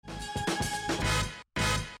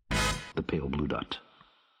the pale blue dot.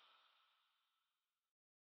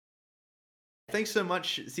 Thanks so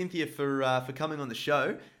much, Cynthia, for coming on the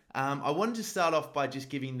show. I wanted to start off by just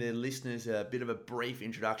giving the listeners a bit of a brief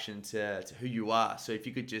introduction to who you are. So if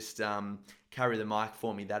you could just carry the mic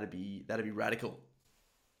for me, that'd be radical.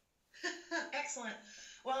 Excellent.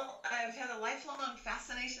 Well, I've had a lifelong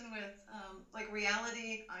fascination with like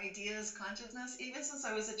reality, ideas, consciousness, even since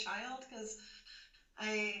I was a child, because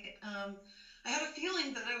I I had a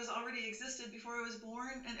feeling that I was already existed before I was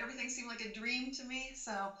born, and everything seemed like a dream to me.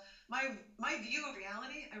 So my view of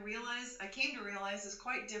reality, I came to realize, is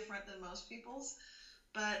quite different than most people's.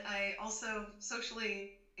 But I also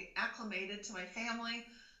socially acclimated to my family,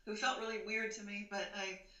 who felt really weird to me. But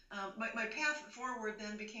my path forward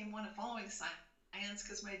then became one of following science,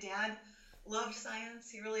 because my dad loved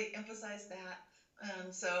science. He really emphasized that.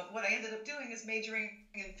 So what I ended up doing is majoring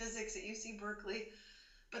in physics at UC Berkeley.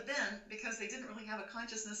 But then, because they didn't really have a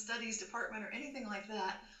consciousness studies department or anything like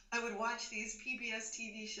that, I would watch these PBS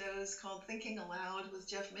TV shows called Thinking Aloud with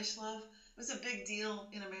Jeff Mishlove. It was a big deal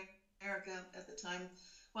in America at the time.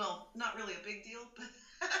 Well, not really a big deal, but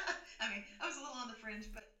I mean, I was a little on the fringe,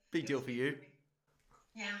 but Big deal for you.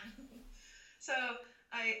 Yeah. So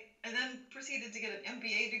I then proceeded to get an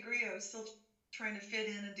MBA degree. I was still trying to fit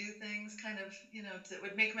in and do things kind of, that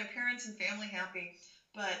would make my parents and family happy.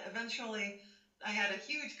 But eventually I had a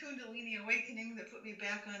huge Kundalini awakening that put me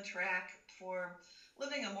back on track for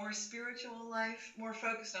living a more spiritual life, more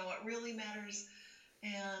focused on what really matters.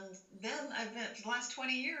 And then for the last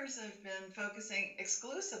 20 years, I've been focusing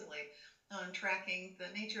exclusively on tracking the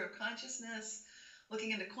nature of consciousness,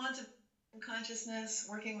 looking into quantum consciousness,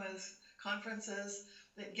 working with conferences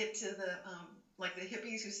that get to the, like the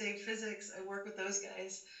hippies who saved physics. I work with those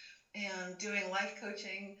guys, and doing life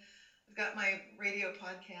coaching. I've got my radio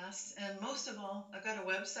podcast, and most of all, I've got a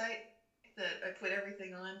website that I put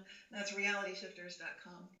everything on. And that's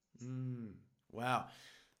realityshifters.com. Wow.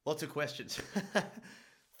 Lots of questions.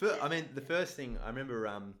 I mean, the first thing I remember,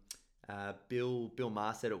 Bill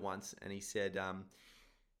Maher said it once, and he said,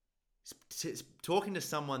 talking to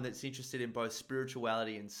someone that's interested in both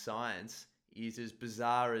spirituality and science is as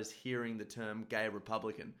bizarre as hearing the term gay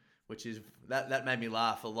Republican, which is that made me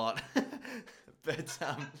laugh a lot. But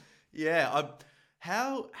yeah,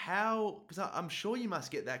 because I'm sure you must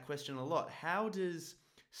get that question a lot. How does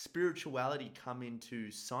spirituality come into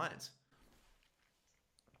science?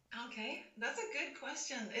 Okay, that's a good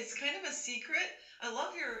question. It's kind of a secret. I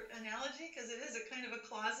love your analogy, because it is a kind of a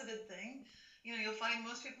closeted thing. You'll find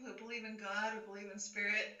most people who believe in God or believe in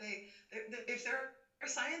spirit, if they're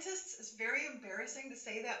scientists, it's very embarrassing to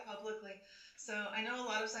say that publicly. So I know a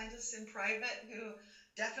lot of scientists in private who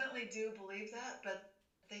definitely do believe that, but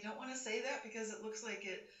they don't want to say that because it looks like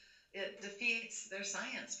it defeats their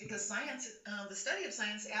science. Because science, the study of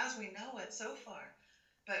science as we know it so far,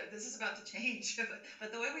 but this is about to change.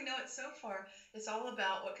 But the way we know it so far, it's all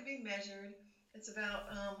about what can be measured. It's about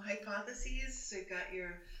hypotheses. So you've got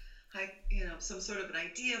your, some sort of an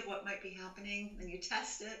idea of what might be happening, and you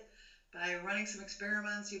test it by running some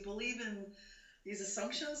experiments. You believe in these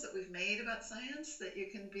assumptions that we've made about science, that you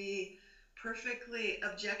can be perfectly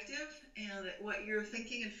objective, and that what you're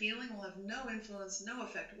thinking and feeling will have no influence, no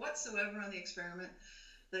effect whatsoever on the experiment.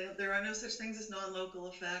 There are no such things as non-local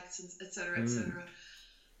effects, et cetera, et cetera.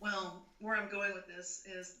 Well, where I'm going with this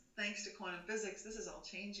is, thanks to quantum physics, this is all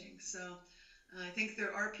changing. So I think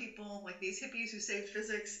there are people like these hippies who saved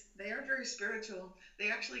physics. They are very spiritual. They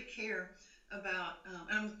actually care about,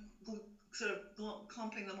 I'm sort of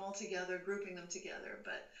clumping them all together, grouping them together.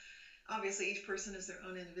 But obviously each person is their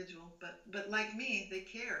own individual. But like me, they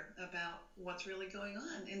care about what's really going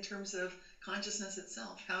on in terms of consciousness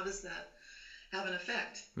itself. How does that have an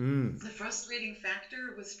effect? The frustrating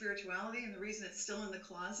factor with spirituality, and the reason it's still in the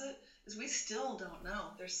closet, is we still don't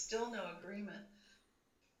know. There's still no agreement.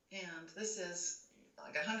 And this is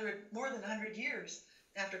like more than 100 years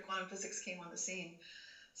after quantum physics came on the scene.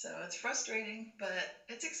 So it's frustrating, but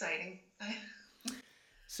it's exciting.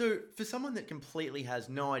 So for someone that completely has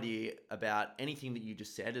no idea about anything that you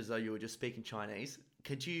just said, as though you were just speaking Chinese,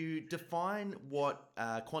 could you define what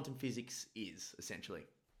quantum physics is, essentially?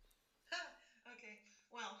 Okay,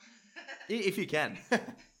 well... If you can. Yeah.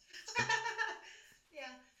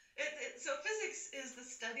 So physics is the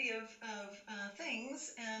study of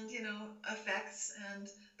things and, effects, and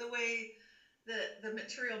the way that the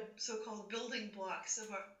material so-called building blocks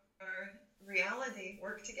of our reality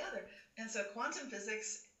work together. And so quantum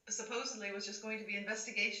physics supposedly was just going to be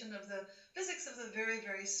investigation of the physics of the very,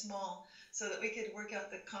 very small, so that we could work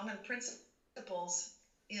out the common principles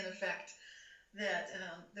in effect.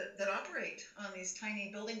 that operate on these tiny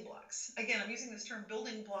building blocks. Again, I'm using this term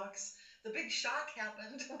building blocks. The big shock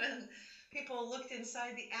happened when people looked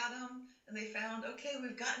inside the atom and they found, okay,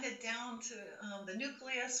 we've gotten it down to the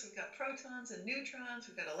nucleus. We've got protons and neutrons.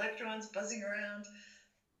 We've got electrons buzzing around.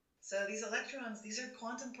 So these electrons, these are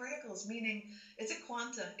quantum particles, meaning it's a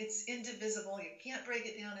quanta. It's indivisible. You can't break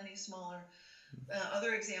it down any smaller.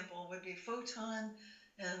 Other example would be photon.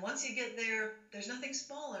 And once you get there, there's nothing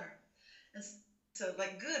smaller. And so,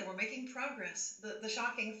 like, good, we're making progress. The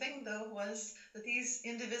shocking thing, though, was that these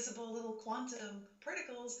indivisible little quantum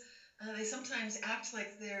particles, they sometimes act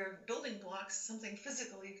like they're building blocks, something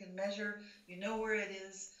physical you can measure, you know where it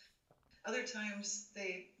is. Other times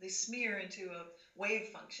they smear into a wave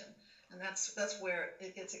function, and that's where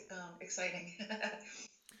it gets exciting.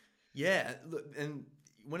 Yeah, look, and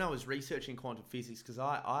when I was researching quantum physics, because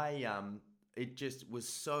it just was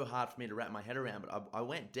so hard for me to wrap my head around, but I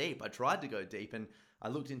went deep. I tried to go deep, and I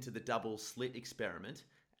looked into the double slit experiment,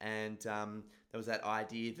 and there was that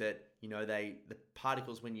idea that, you know, the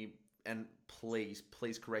particles, when you, and please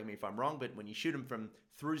correct me if I'm wrong, but when you shoot them from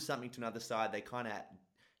through something to another side, they kind of,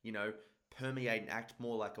 you know, permeate and act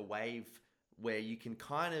more like a wave, where you can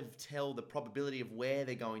kind of tell the probability of where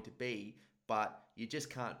they're going to be, but you just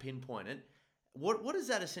can't pinpoint it. What does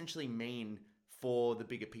that essentially mean for the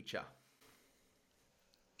bigger picture?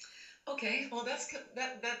 Okay, well,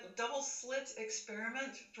 that double slit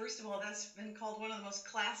experiment. First of all, that's been called one of the most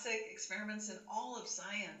classic experiments in all of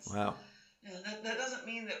science. Wow. And that doesn't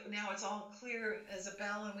mean that now it's all clear as a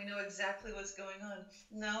bell and we know exactly what's going on.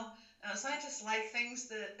 No, scientists like things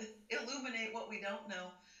that illuminate what we don't know.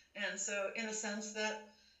 And so, in a sense, that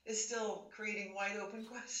is still creating wide open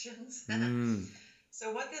questions.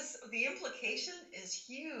 So the implication is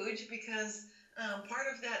huge, because part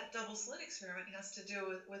of that double slit experiment has to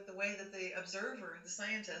do with the way that the observer, the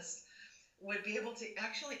scientist, would be able to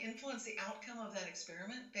actually influence the outcome of that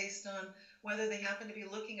experiment based on whether they happen to be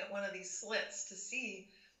looking at one of these slits to see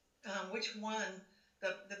which one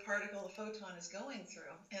the particle, the photon, is going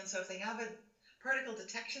through. And so if they have a particle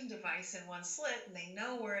detection device in one slit and they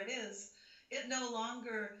know where it is, it no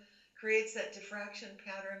longer creates that diffraction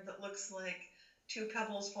pattern that looks like two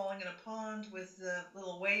pebbles falling in a pond with the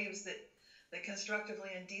little waves that constructively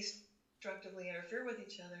and destructively interfere with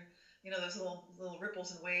each other. You know, those little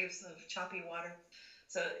ripples and waves of choppy water.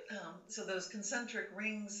 So those concentric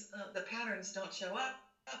rings, the patterns don't show up,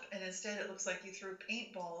 and instead it looks like you threw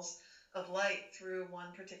paintballs of light through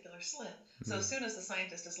one particular slit. So as soon as the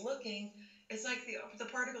scientist is looking, it's like the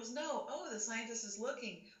particles know, oh, the scientist is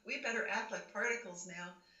looking. We better act like particles now.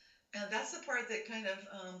 And that's the part that kind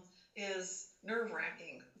of is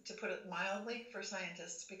nerve-wracking, to put it mildly, for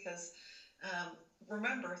scientists, because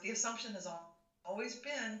remember, the assumption has always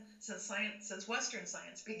been, since Western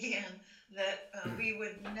science began, that we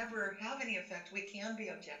would never have any effect. We can be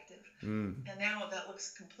objective. And now that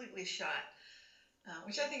looks completely shot,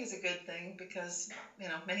 which I think is a good thing, because, you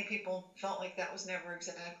know, many people felt like that was never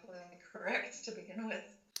exactly correct to begin with.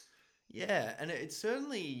 Yeah, and it's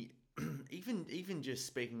certainly, even just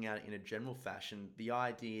speaking out in a general fashion, the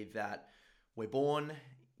idea that we're born,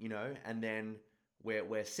 you know, and then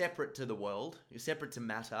we're separate to the world, you're separate to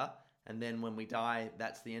matter, and then when we die,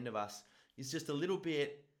 that's the end of us, is just a little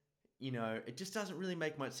bit, you know, it just doesn't really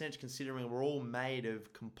make much sense, considering we're all made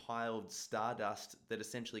of compiled stardust that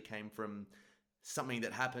essentially came from something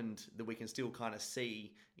that happened that we can still kind of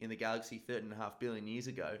see in the galaxy 13.5 billion years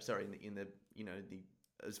ago. Sorry, in the you know, the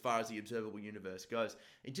as far as the observable universe goes,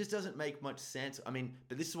 it just doesn't make much sense. I mean,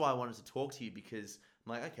 but this is why I wanted to talk to you, because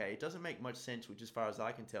I'm like, okay, it doesn't make much sense, which as far as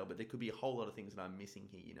I can tell, but there could be a whole lot of things that I'm missing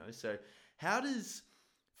here, you know? So how does,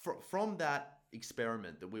 from that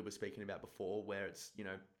experiment that we were speaking about before, where it's, you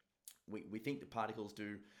know, we think that particles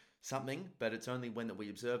do something, but it's only when that we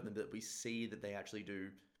observe them that we see that they actually do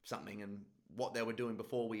something, and what they were doing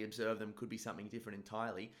before we observe them could be something different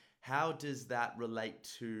entirely. How does that relate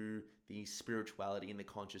to the spirituality and the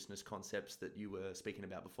consciousness concepts that you were speaking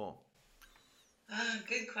about before?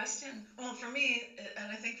 Good question. Well, for me,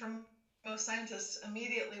 and I think for most scientists,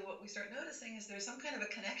 immediately what we start noticing is there's some kind of a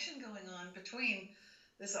connection going on between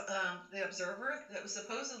this the observer that was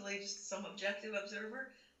supposedly just some objective observer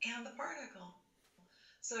and the particle.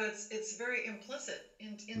 So it's very implicit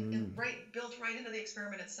in built right into the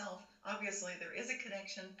experiment itself. Obviously, there is a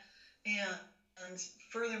connection, and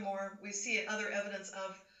furthermore, we see other evidence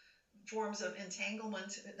of forms of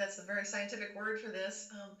entanglement. That's a very scientific word for this.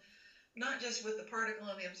 Not just with the particle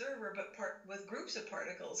and the observer, but with groups of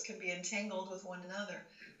particles can be entangled with one another.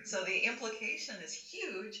 So the implication is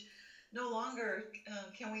huge. No longer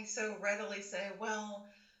can we so readily say, well,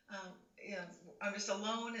 you know, I'm just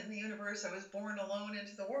alone in the universe. I was born alone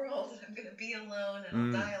into the world. I'm going to be alone and I'll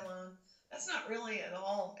Mm. die alone. That's not really at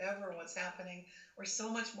all ever what's happening. We're so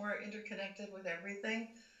much more interconnected with everything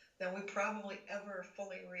than we probably ever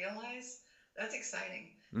fully realize. That's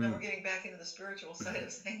exciting. Then Mm. we're getting back into the spiritual side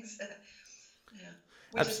of things. Yeah.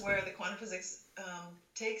 Which is Abs- where the quantum physics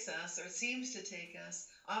takes us, or seems to take us.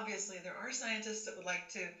 Obviously, there are scientists that would like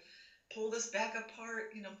to pull this back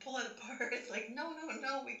apart, pull it apart. It's like, no, no,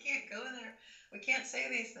 no, we can't go there. We can't say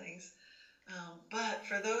these things. But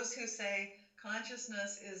for those who say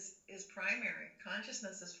consciousness is primary,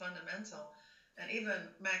 consciousness is fundamental, and even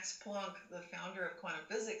Max Planck, the founder of quantum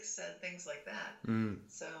physics, said things like that. mm.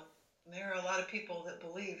 So there are a lot of people that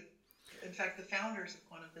believe, in fact, the founders of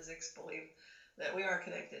quantum physics believe that we are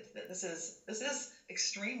connected, that this is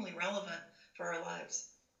extremely relevant for our lives,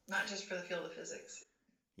 not just for the field of physics.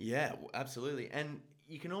 Yeah, absolutely. And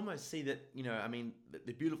you can almost see that, I mean,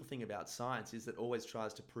 the beautiful thing about science is that it always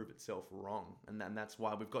tries to prove itself wrong. And that's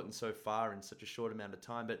why we've gotten so far in such a short amount of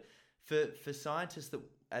time. But for scientists that,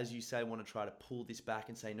 as you say, want to try to pull this back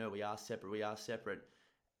and say, no, we are separate,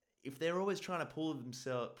 if they're always trying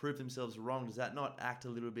to prove themselves wrong, does that not act a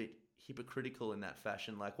little bit hypocritical in that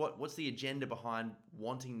fashion? Like, what's the agenda behind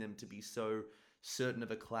wanting them to be so certain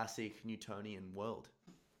of a classic Newtonian world?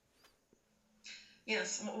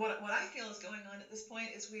 Yes, what I feel is going on at this point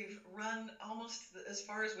is we've run almost as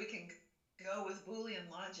far as we can go with Boolean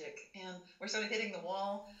logic, and we're sort of hitting the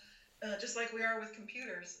wall, just like we are with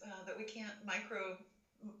computers, that we can't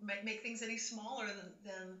make things any smaller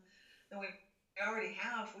than we already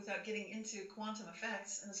have without getting into quantum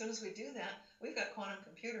effects. And as soon as we do that, we've got quantum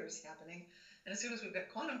computers happening. And as soon as we've got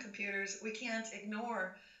quantum computers, we can't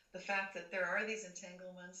ignore the fact that there are these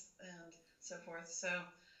entanglements and so forth. So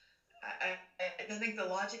I think the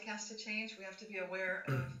logic has to change. We have to be aware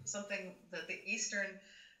of something that the Eastern,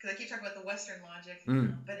 because I keep talking about the Western logic,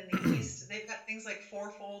 but in the East, they've got things like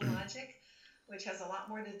fourfold logic, which has a lot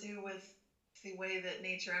more to do with the way that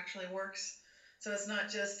nature actually works. So it's not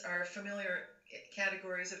just our familiar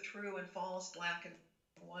categories of true and false, black and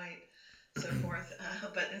white, so forth,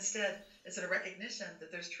 but instead it's a recognition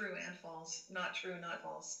that there's true and false, not true, not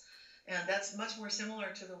false. And that's much more similar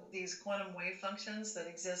to these quantum wave functions that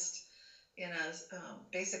exist in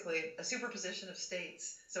basically a superposition of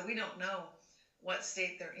states. So we don't know what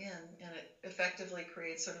state they're in, and it effectively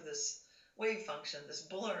creates sort of this wave function, this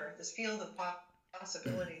blur, this field of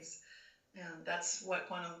possibilities. And that's what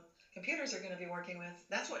quantum computers are going to be working with.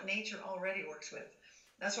 That's what nature already works with.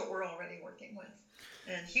 That's what we're already working with.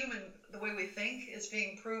 And the way we think, is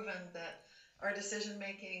being proven that our decision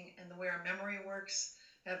making and the way our memory works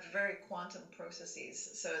have very quantum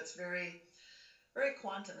processes. So it's very, very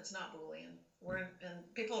quantum. It's not Boolean.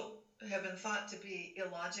 And people have been thought to be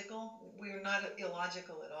illogical. We're not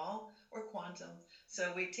illogical at all. We're quantum.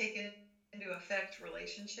 So we take into effect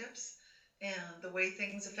relationships and the way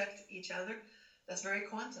things affect each other. That's very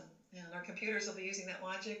quantum. And our computers will be using that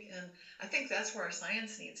logic. And I think that's where our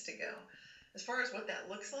science needs to go. As far as what that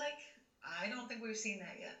looks like, I don't think we've seen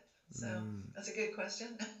that yet. So that's a good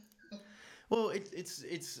question. Well,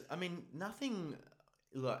 it's. I mean, nothing.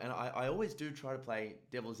 Look, and I always do try to play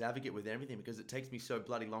devil's advocate with everything because it takes me so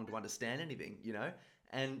bloody long to understand anything,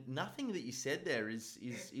 And nothing that you said there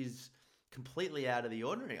is completely out of the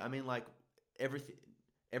ordinary. I mean, like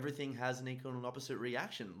everything has an equal and opposite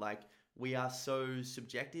reaction. Like we are so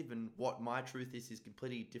subjective, and what my truth is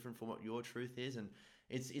completely different from what your truth is, and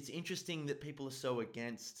it's interesting that people are so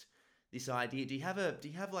against this idea. Do you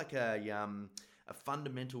have like a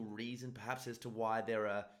fundamental reason, perhaps, as to why there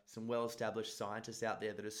are some well-established scientists out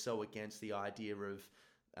there that are so against the idea of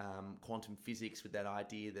quantum physics, with that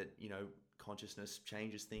idea that consciousness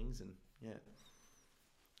changes things, and yeah.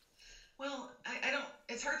 Well, I don't.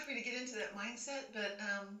 It's hard for me to get into that mindset, but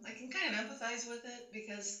I can kind of empathize with it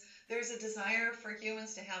because there's a desire for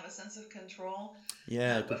humans to have a sense of control.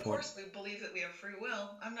 Yeah, good Of point. course, we believe that we have free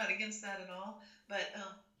will. I'm not against that at all. But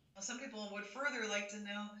some people would further like to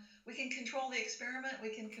know we can control the experiment. We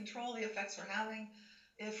can control the effects we're having.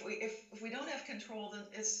 If we don't have control, then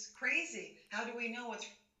it's crazy. How do we know what's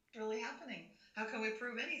really happening? How can we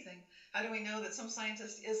prove anything? How do we know that some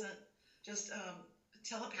scientist isn't just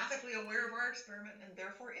telepathically aware of our experiment and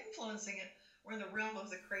therefore influencing it? We're in the realm of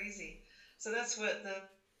the crazy. So that's what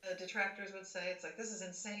the detractors would say. It's like, this is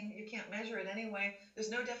insane. You can't measure it anyway. There's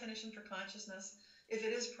no definition for consciousness. If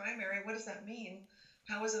it is primary, what does that mean?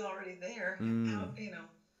 How is it already there? How,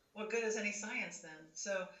 what good is any science then?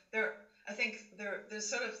 So I think there's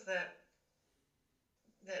sort of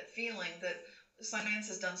that feeling that science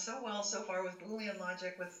has done so well so far with Boolean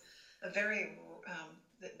logic, with a very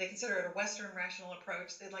they consider it a Western rational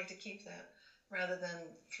approach. They'd like to keep that. rather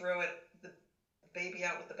than throw the baby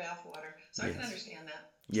out with the bathwater. So I can Yes. understand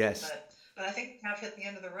that. Yes. But I think we have hit the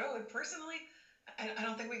end of the road. Personally, I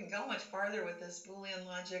don't think we can go much farther with this Boolean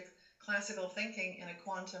logic, classical thinking in a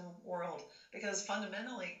quantum world, because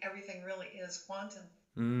fundamentally everything really is quantum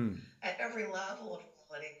Mm. at every level of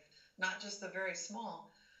quality, not just the very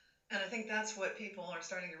small. And I think that's what people are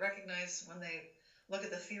starting to recognize when they look at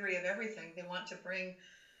the theory of everything. They want to bring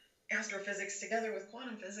astrophysics together with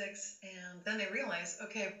quantum physics, and then they realize,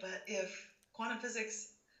 okay, but if quantum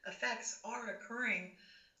physics effects are occurring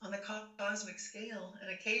on the cosmic scale, and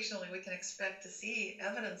occasionally we can expect to see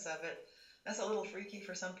evidence of it, that's a little freaky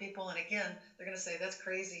for some people. And again, they're going to say, that's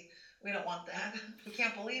crazy. We don't want that. We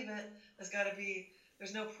can't believe it.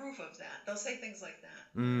 There's no proof of that. They'll say things like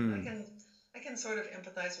that. And Mm. I can sort of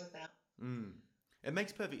empathize with that. Mm. It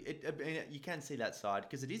makes perfect. I mean, you can see that side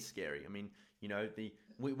because it is scary. I mean,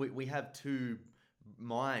 we have two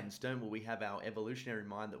minds, don't we? We have our evolutionary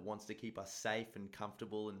mind that wants to keep us safe and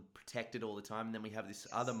comfortable and protected all the time, and then we have this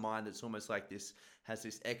other Yes. mind that's almost like this has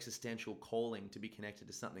this existential calling to be connected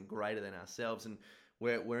to something greater than ourselves, and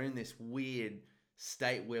we're in this weird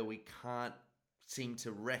state where we can't seem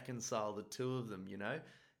to reconcile the two of them.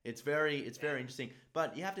 It's very Yeah. interesting,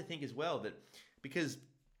 but you have to think as well that because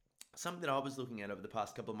something that I was looking at over the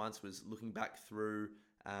past couple of months was looking back through,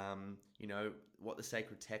 what the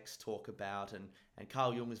sacred texts talk about, and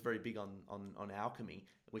Carl Jung was very big on alchemy,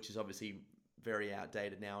 which is obviously very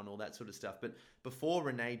outdated now and all that sort of stuff. But before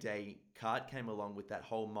Rene Descartes came along with that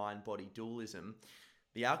whole mind-body dualism,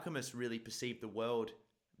 the alchemists really perceived the world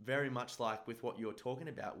very much like with what you're talking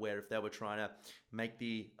about, where if they were trying to make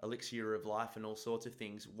the elixir of life and all sorts of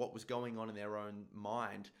things, what was going on in their own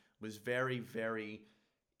mind was very, very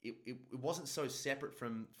it wasn't so separate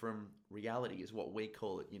from reality is what we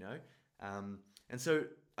call it. And so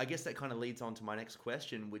I guess that kind of leads on to my next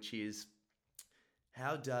question, which is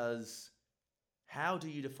how does how do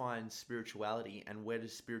you define spirituality, and where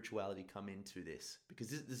does spirituality come into this? Because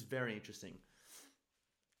this is very interesting.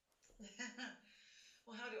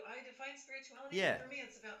 Well, how do I define spirituality? Yeah. For me,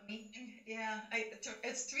 it's about meaning. Yeah,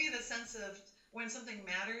 it's to me the sense of when something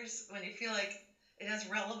matters, when you feel like it has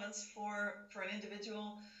relevance for an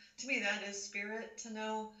individual. To me, that is spirit. To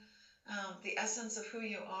know the essence of who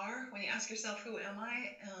you are. When you ask yourself, "Who am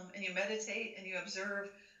I?" And you meditate and you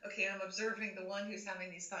observe. Okay, I'm observing the one who's having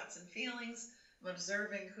these thoughts and feelings. I'm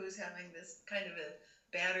observing who's having this kind of a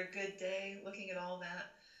bad or good day. Looking at all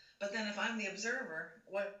that. But then if I'm the observer,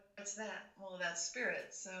 what's that? Well, that's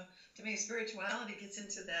spirit. So to me, spirituality gets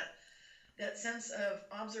into that sense of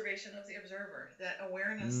observation of the observer, that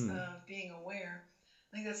awareness Mm. of being aware.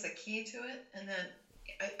 I think that's the key to it. And then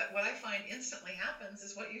what I find instantly happens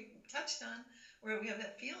is what you touched on, where we have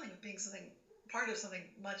that feeling of being part of something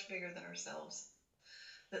much bigger than ourselves.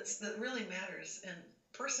 That really matters. And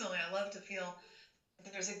personally, I love to feel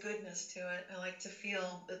that there's a goodness to it. I like to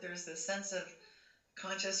feel that there's this sense of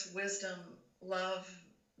conscious wisdom, love,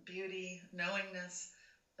 beauty, knowingness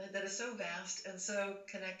that is so vast and so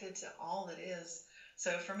connected to all that is.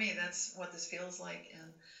 So for me, that's what this feels like,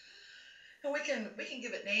 and we can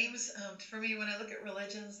give it names. For me, when I look at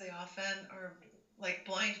religions, they often are like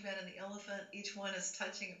blind men and the elephant. Each one is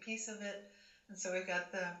touching a piece of it, and so we've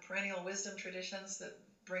got the perennial wisdom traditions that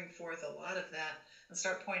bring forth a lot of that and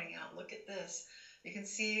start pointing out, look at this. You can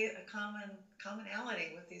see a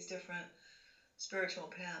commonality with these different spiritual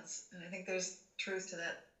paths, and I think there's truth to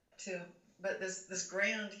that too. But this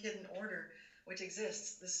grand hidden order which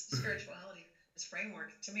exists, this spirituality, this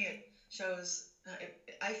framework, to me it shows.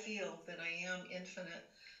 I feel that I am infinite,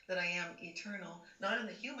 that I am eternal, not in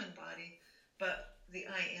the human body, but the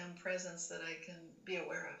I am presence that I can be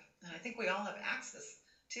aware of. And I think we all have access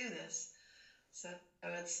to this. So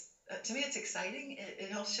it's to me it's exciting. It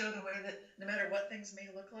helps show the way that no matter what things may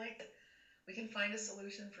look like, we can find a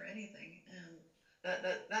solution for anything, and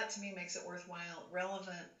that to me makes it worthwhile,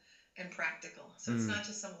 relevant, and practical. So it's Mm. not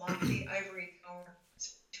just some lofty ivory tower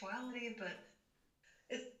spirituality, but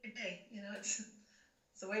it's every day. It's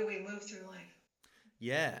the way we move through life.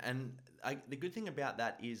 Yeah, and the good thing about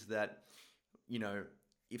that is that you know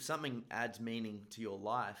if something adds meaning to your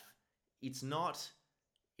life, it's not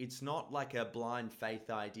it's not like a blind faith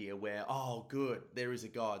idea where, oh, good, there is a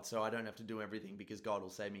God, so I don't have to do everything because God will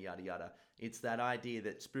save me, yada yada. It's that idea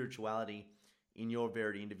that spirituality, in your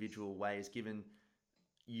very individual way, has given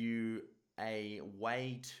you a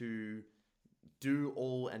way to do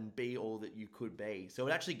all and be all that you could be. So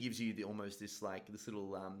it actually gives you almost this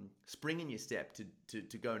little spring in your step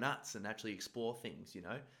to go nuts and actually explore things.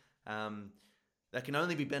 That can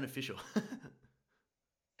only be beneficial.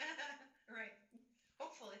 Right.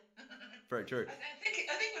 Hopefully. Very true.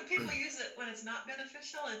 I think when people use it when it's not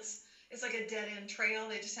beneficial, it's like a dead end trail.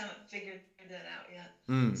 They just haven't figured that out yet.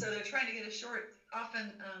 Mm. So they're trying to get a short,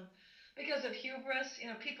 often because of hubris.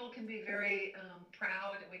 People can be very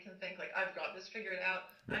proud, and we can think like, I've got this figured out.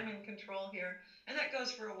 I'm in control here, and that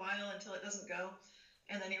goes for a while until it doesn't go,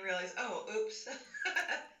 and then you realize, oh, oops.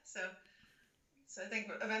 so I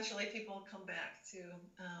think eventually people come back to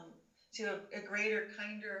a greater,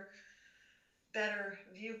 kinder, better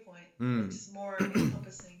viewpoint, Mm. which is more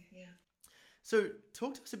encompassing. Yeah. So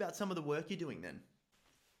talk to us about some of the work you're doing then.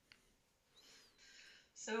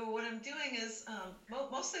 So what I'm doing is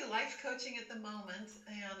mostly life coaching at the moment,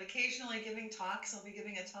 and occasionally giving talks. I'll be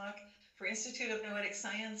giving a talk for Institute of Noetic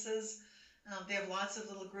Sciences. They have lots of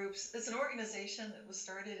little groups. It's an organization that was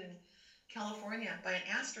started in California by an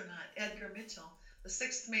astronaut, Edgar Mitchell, the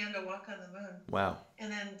sixth man to walk on the moon. Wow.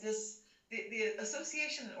 And then the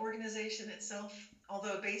association and organization itself,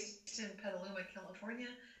 although based in Petaluma, California,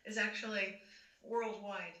 is actually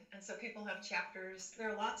worldwide. And so people have chapters. There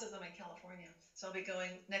are lots of them in California. So I'll be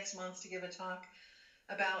going next month to give a talk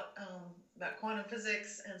about quantum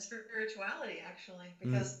physics and spirituality, actually,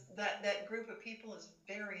 because that group of people is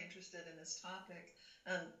very interested in this topic.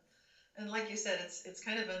 And like you said, it's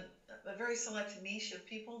kind of a very select niche of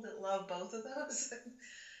people that love both of those.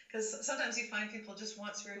 Because sometimes you find people just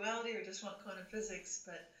want spirituality or just want quantum physics,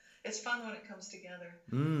 but it's fun when it comes together.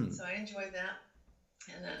 So I enjoy that.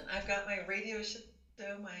 And then I've got my radio show,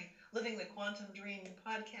 my Living the Quantum Dream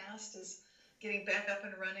podcast is getting back up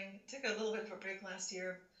and running. Took a little bit of a break last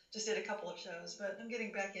year, just did a couple of shows, but I'm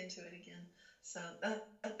getting back into it again. So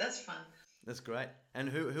that's fun. That's great. And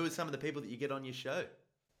who are some of the people that you get on your show?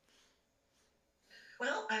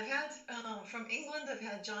 Well, I've had, from England, I've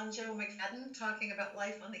had John Joe McFadden talking about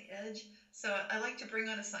life on the edge. So I like to bring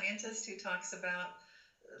on a scientist who talks about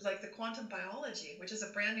like the quantum biology, which is a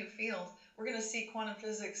brand new field. We're going to see quantum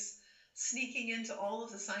physics sneaking into all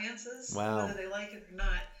of the sciences, Wow. whether they like it or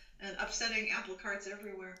not, and upsetting apple carts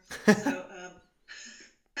everywhere. So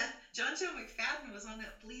John Joe McFadden was on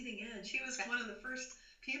that bleeding edge. He was one of the first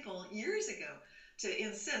people years ago to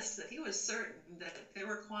insist that he was certain that there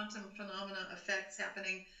were quantum phenomena effects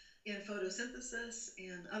happening in photosynthesis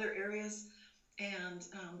and other areas. And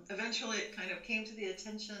eventually it kind of came to the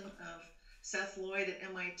attention of Seth Lloyd at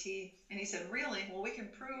MIT. And he said, really? Well, we can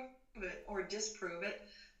prove it or disprove it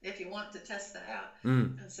if you want to test that out.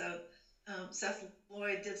 And so Seth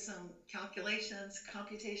Lloyd did some calculations,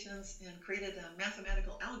 computations, and created a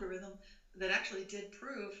mathematical algorithm that actually did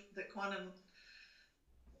prove that quantum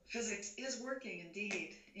physics is working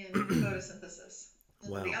indeed in photosynthesis.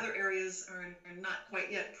 Wow. The other areas are not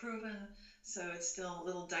quite yet proven, so it's still a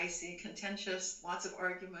little dicey, contentious, lots of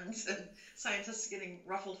arguments, and scientists getting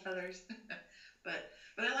ruffled feathers. but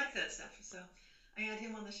I like that stuff. So I had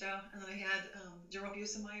him on the show, and then I had Jerome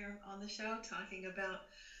Busemeyer on the show talking about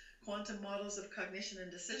quantum models of cognition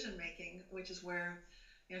and decision making, which is where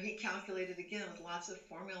he calculated again with lots of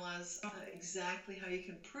formulas exactly how you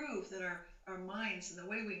can prove that our minds and the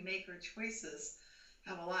way we make our choices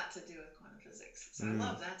have a lot to do with quantum physics. So I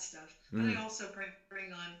love that stuff. But I also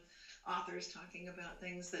bring on authors talking about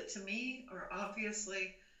things that to me are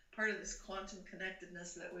obviously part of this quantum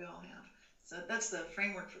connectedness that we all have. So that's the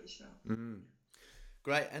framework for the show.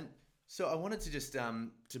 Great. And so I wanted to just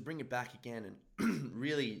to bring it back again and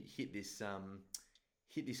really hit this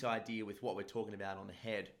idea with what we're talking about on the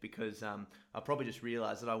head, because I probably just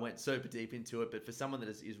realized that I went super deep into it, but for someone that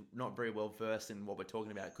is not very well versed in what we're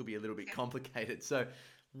talking about, it could be a little bit complicated. So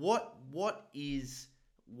how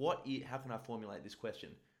can I formulate this question?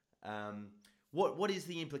 What is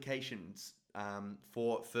the implications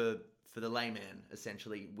for the layman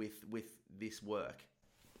essentially with this work?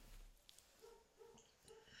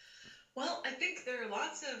 Well, I think there are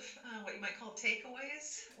lots of what you might call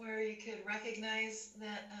takeaways, where you could recognize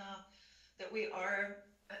that we are,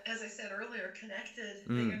 as I said earlier, connected,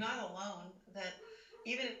 that you're not alone, that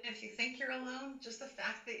even if you think you're alone, just the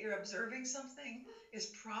fact that you're observing something is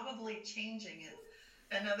probably changing it.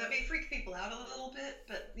 And that may freak people out a little bit,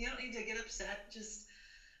 but you don't need to get upset. Just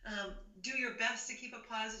do your best to keep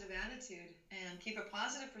a positive attitude and keep a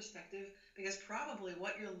positive perspective, because probably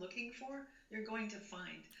what you're looking for, you're going to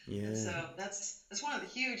find. Yeah. And so that's one of the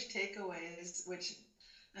huge takeaways,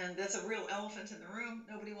 and that's a real elephant in the room.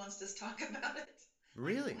 Nobody wants to talk about it.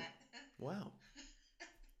 Really? Wow.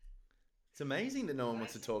 It's amazing that no one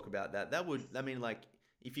wants to talk about that. That would,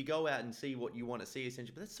 if you go out and see what you want to see,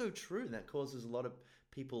 essentially, but that's so true. And that causes a lot of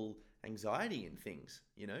people anxiety and things.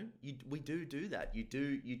 We do that. You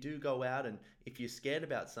do go out, and if you're scared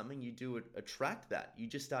about something, you do attract that. You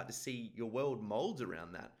just start to see your world molds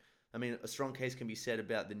around that. A strong case can be said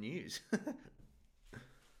about the news.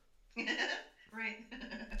 Right.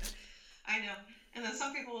 I know. And then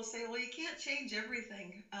some people will say, well, you can't change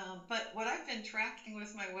everything. But what I've been tracking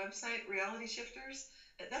with my website, Reality Shifters,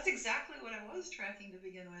 that's exactly what I was tracking to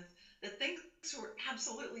begin with. That things were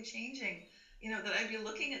absolutely changing. That I'd be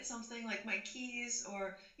looking at something like my keys,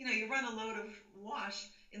 or, you run a load of wash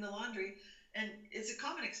in the laundry, and it's a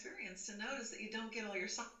common experience to notice that you don't get all your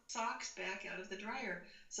socks back out of the dryer.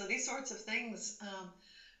 So these sorts of things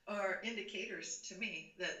are indicators to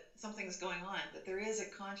me that something's going on, that there is a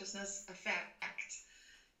consciousness effect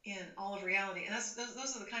in all of reality. And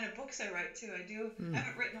those are the kind of books I write too. I Mm.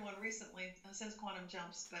 haven't written one recently since Quantum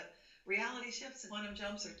Jumps, but Reality Shifts and Quantum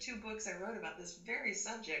Jumps are two books I wrote about this very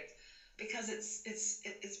subject because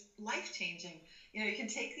it's life changing. You can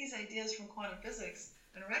take these ideas from quantum physics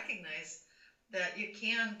and recognize that you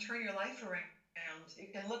can turn your life around. You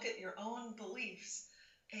can look at your own beliefs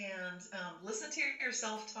and listen to your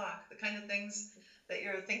self talk, the kind of things that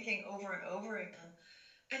you're thinking over and over again.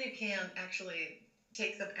 And you can actually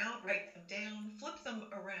take them out, write them down, flip them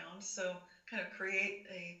around. So, kind of create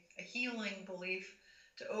a healing belief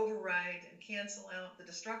to override and cancel out the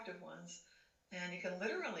destructive ones. And you can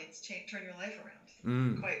literally turn your life around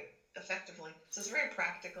Mm. quite effectively. So, it's very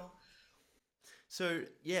practical. So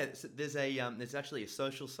yeah, there's actually a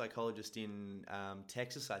social psychologist in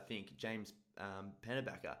Texas, I think, James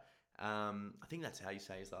Pennebaker. I think that's how you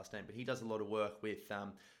say his last name, but he does a lot of work with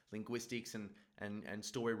linguistics and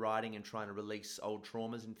story writing and trying to release old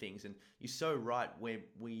traumas and things. And you're so right. Where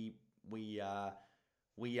we are,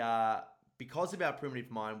 because of our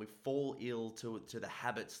primitive mind, we fall ill to the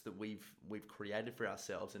habits that we've created for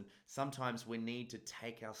ourselves, and sometimes we need to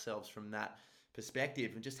take ourselves from that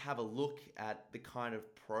perspective and just have a look at the kind of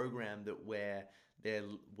program that we're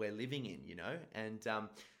living in, and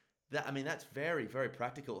that, I mean, that's very, very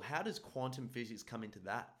practical. How does quantum physics come into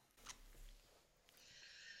that?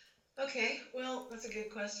 Okay, well, that's a good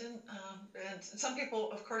question. And some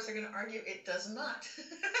people, of course, are going to argue it does not.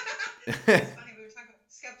 It's funny, we were talking about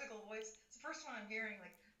skeptical voice. It's the first one I'm hearing,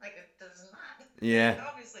 like it does not. Yeah.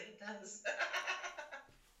 Obviously, it does.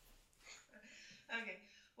 Okay.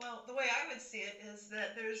 Well, the way I would see it is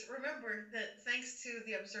that remember that thanks to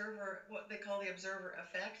the observer, what they call the observer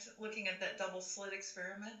effect, looking at that double slit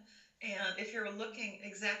experiment, and if you're looking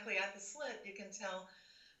exactly at the slit, you can tell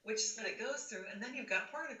which slit it goes through, and then you've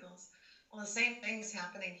got particles. Well, the same thing's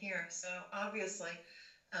happening here. So obviously,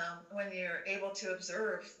 when you're able to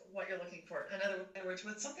observe what you're looking for, in other words,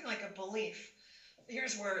 with something like a belief,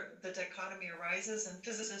 here's where the dichotomy arises, and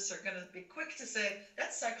physicists are going to be quick to say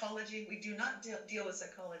that's psychology. We do not deal with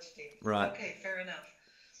psychology. Right. Okay, fair enough.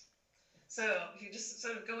 So if you just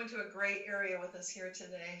sort of go into a gray area with us here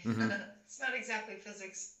today, Mm-hmm. it's not exactly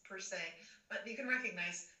physics per se, but you can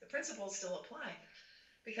recognize the principles still apply.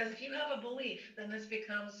 Because if you have a belief, then this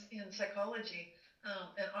becomes in psychology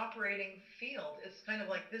an operating field. It's kind of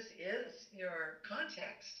like this is your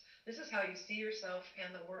context. This is how you see yourself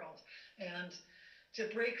and the world. And to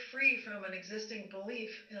break free from an existing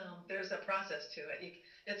belief, there's a process to it.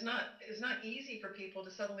 It's not easy for people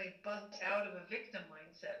to suddenly bust out of a victim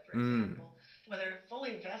mindset, for Mm. example, when they're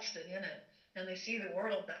fully vested in it and they see the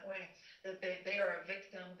world that way, that they are a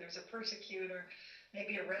victim, there's a persecutor,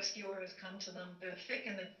 maybe a rescuer has come to them. They're thick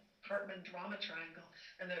in the Hartman drama triangle,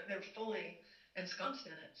 and they're fully ensconced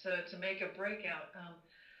in it. So to make a breakout,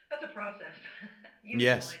 that's a process,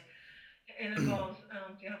 Yes. usually. It involves,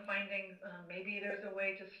 finding maybe there's a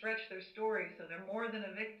way to stretch their story so they're more than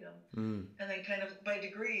a victim, Mm. and then kind of by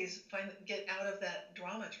degrees get out of that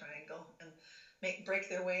drama triangle and break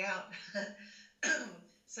their way out.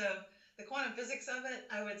 So the quantum physics of it,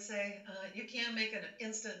 I would say you can make an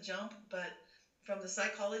instant jump, but from the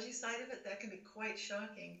psychology side of it, that can be quite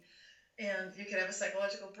shocking. And you could have a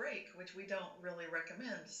psychological break, which we don't really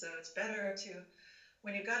recommend. So it's better to,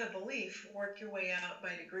 when you've got a belief, work your way out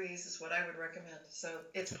by degrees is what I would recommend. So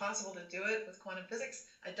it's possible to do it with quantum physics.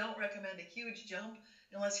 I don't recommend a huge jump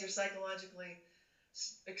unless you're psychologically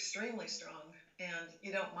extremely strong and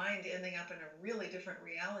you don't mind ending up in a really different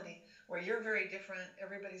reality where you're very different,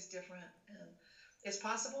 everybody's different, and it's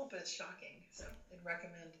possible, but it's shocking. So I'd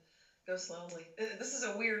recommend go slowly. This is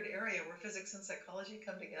a weird area where physics and psychology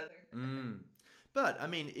come together. Mm. But I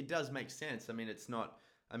mean, it does make sense. I mean, it's not.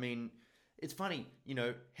 I mean, it's funny.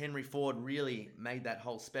 Henry Ford really made that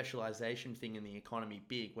whole specialization thing in the economy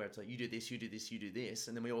big, where it's like you do this, you do this, you do this,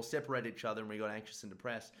 and then we all separated each other and we got anxious and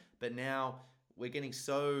depressed. But now we're getting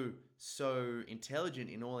so intelligent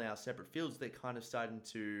in all our separate fields. They're kind of starting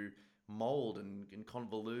to mold and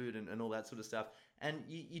convolute and all that sort of stuff. And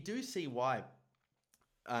you do see why.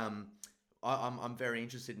 Um, I'm very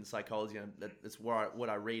interested in psychology, and that's where what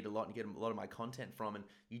I read a lot and get a lot of my content from. And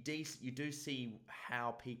you do see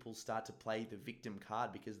how people start to play the victim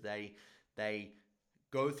card because they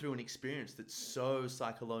go through an experience that's so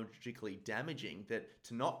psychologically damaging that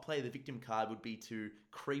to not play the victim card would be to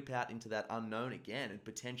creep out into that unknown again and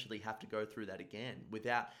potentially have to go through that again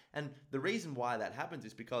without. And the reason why that happens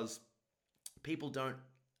is because people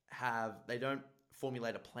they don't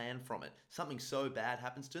formulate a plan from it. Something so bad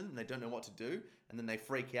happens to them, they don't know what to do, and then they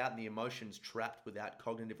freak out and the emotion's trapped without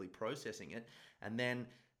cognitively processing it. And then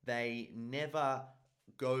they never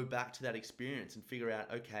go back to that experience and figure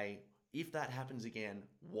out, okay, if that happens again,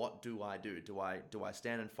 what do I do? Do I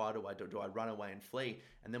stand and fight, or do I run away and flee?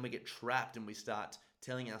 And then we get trapped and we start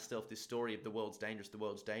telling ourselves this story of the world's dangerous, the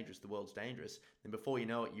world's dangerous, the world's dangerous. Then before you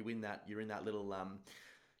know it, you're in that little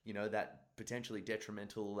that potentially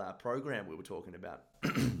detrimental program we were talking about.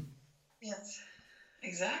 Yes,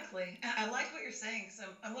 exactly. I like what you're saying. So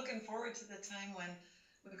I'm looking forward to the time when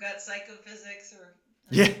we've got psychophysics or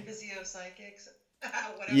Yeah. physiopsychics,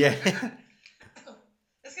 Yeah. whatever.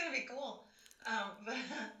 It's gonna be cool.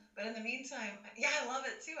 But in the meantime, yeah, I love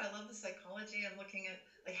it too. I love the psychology. I'm looking at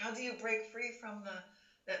like how do you break free from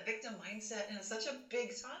that victim mindset, and it's such a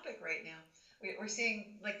big topic right now. We're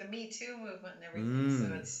seeing like the Me Too movement and everything.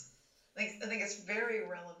 So I think it's very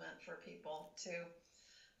relevant for people to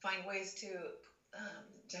find ways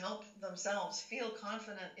to help themselves feel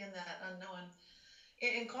confident in that unknown.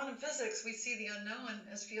 In quantum physics, we see the unknown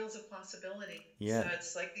as fields of possibility. So Yeah.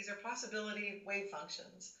 it's like these are possibility wave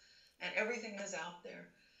functions, and everything is out there.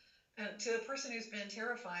 And to a person who's been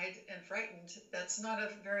terrified and frightened, that's not a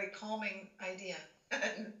very calming idea.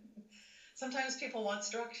 Sometimes people want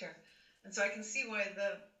structure. And so I can see why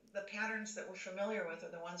the patterns that we're familiar with are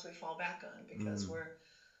the ones we fall back on, because we're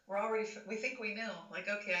already, we think we know, like,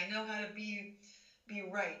 okay, I know how to be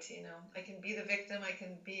right, I can be the victim. I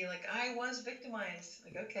can be like, I was victimized,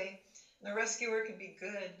 like, okay. And the rescuer can be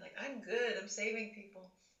good, like, I'm good, I'm saving people,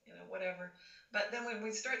 whatever. But then when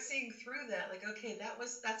we start seeing through that, like, okay,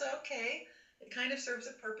 that's okay, it kind of serves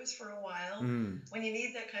a purpose for a while. When you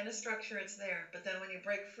need that kind of structure, it's there. But then when you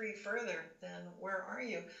break free further, then where are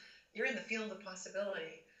you? You're in the field of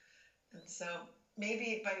possibility. And so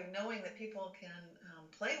maybe by knowing that people can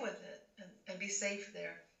play with it and be safe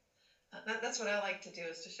there. That's what I like to do,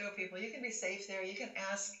 is to show people you can be safe there. You can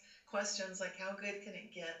ask questions like, how good can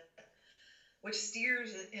it get? Which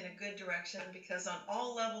steers it in a good direction, because on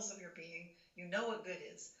all levels of your being, you know what good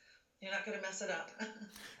is. You're not going to mess it up. You're just going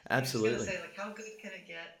to Absolutely. say, like, how good can it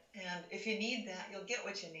get? And if you need that, you'll get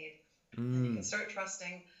what you need. And you can start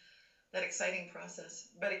trusting that exciting process.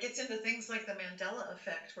 But it gets into things like the Mandela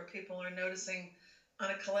effect, where people are noticing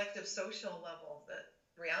on a collective social level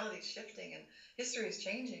that reality is shifting and history is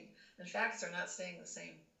changing, and facts are not staying the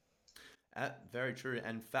same. Very true.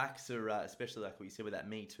 And facts are, especially like what you said with that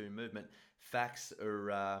Me Too movement, facts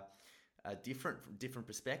are different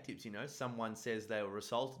perspectives. Someone says they were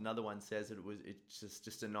assaulted, another one says that it's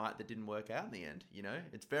just a night that didn't work out in the end.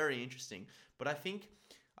 It's very interesting. But I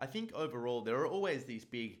think overall there are always these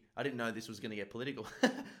big. I didn't know this was going to get political,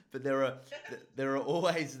 but there are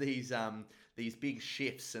always these big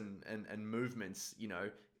shifts and movements.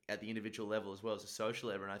 At the individual level as well as the social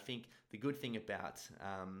level. And I think the good thing about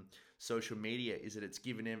social media is that it's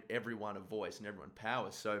given everyone a voice and everyone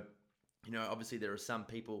power. So, obviously there are some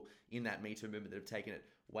people in that Me Too movement that have taken it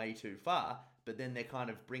way too far, but then they're kind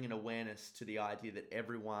of bringing awareness to the idea that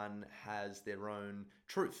everyone has their own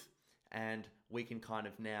truth. And we can kind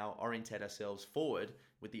of now orientate ourselves forward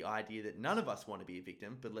with the idea that none of us want to be a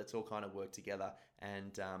victim, but let's all kind of work together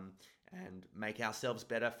and make ourselves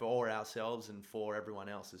better for ourselves and for everyone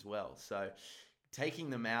else as well. So taking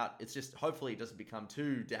them out, it's just hopefully it doesn't become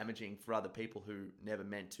too damaging for other people who never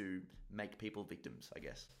meant to make people victims, I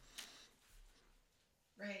guess.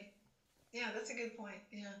 Right. Yeah, that's a good point.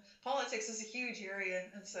 Yeah. Politics is a huge area,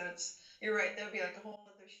 and so you're right, that would be like a whole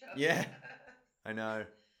other show. Yeah, I know,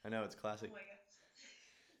 it's classic. Oh my gosh.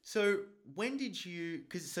 So when did you,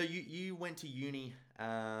 so you went to uni,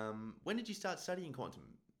 when did you start studying quantum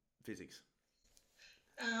physics?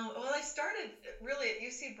 Well, I started really at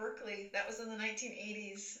UC Berkeley. That was in the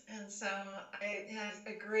 1980s. And so I had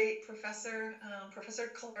a great professor, Professor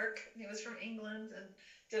Clark. He was from England and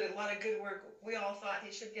did a lot of good work. We all thought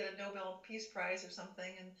he should get a Nobel Peace Prize or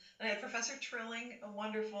something. And I had Professor Trilling, a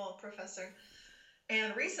wonderful professor.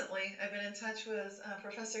 And recently, I've been in touch with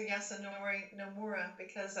Professor Yasunori Nomura,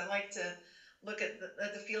 because I like to look at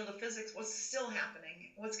the field of physics, what's still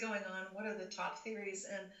happening, what's going on, what are the top theories.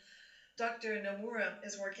 And Dr. Nomura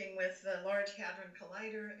is working with the Large Hadron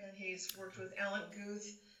Collider, and he's worked with Alan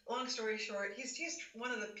Guth. long story short, he's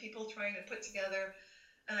one of the people trying to put together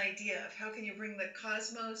an idea of how can you bring the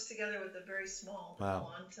cosmos together with the very small, the Wow.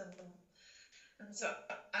 quantum. And so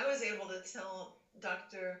I was able to tell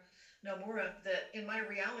Dr. Nomura that in my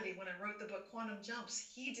reality, when I wrote the book Quantum Jumps,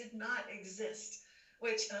 he did not exist.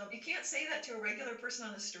 Which you can't say that to a regular person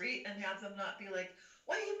on the street and have them not be like,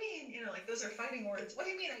 "What do you mean?" You know, like those are fighting words. What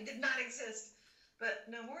do you mean I did not exist? But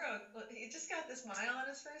Nomura, he just got this smile on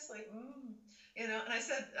his face, like, you know. And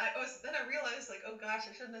then I realized, like, oh gosh,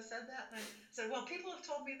 I shouldn't have said that. And I said, well, people have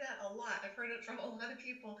told me that a lot. I've heard it from a lot of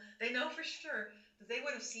people. They know for sure that they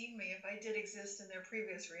would have seen me if I did exist in their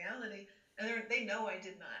previous reality, and they know I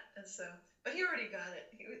did not. And so, but he already got it.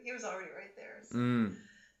 He was already right there. So Mm.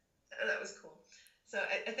 that was cool. So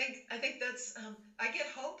I think that's I get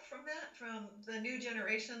hope from that, from the new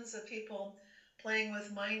generations of people playing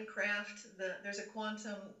with Minecraft. There's a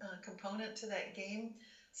quantum component to that game,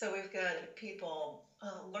 so we've got people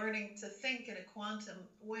learning to think in a quantum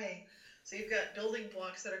way. So you've got building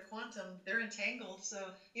blocks that are quantum. They're entangled.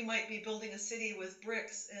 So you might be building a city with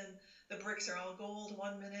bricks, and the bricks are all gold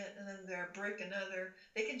one minute, and then they're brick another.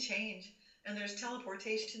 They can change, and there's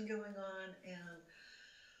teleportation going on, and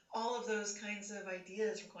all of those kinds of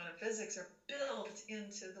ideas from quantum physics are built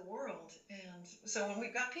into the world. And so when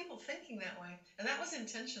we've got people thinking that way, and that was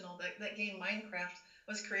intentional, that game Minecraft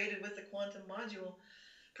was created with the quantum module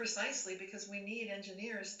precisely because we need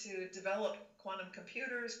engineers to develop quantum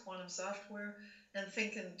computers, quantum software, and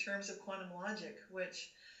think in terms of quantum logic, which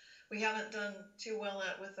we haven't done too well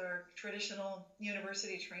at with our traditional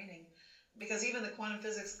university training. Because even the quantum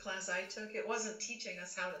physics class I took, it wasn't teaching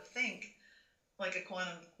us how to think like a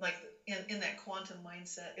quantum, like in that quantum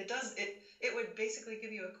mindset. It would basically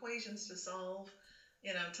give you equations to solve,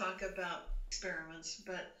 you know, talk about experiments,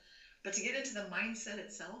 but to get into the mindset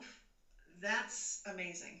itself, that's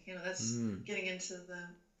amazing. You know, that's Mm. getting into the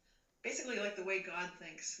basically like the way God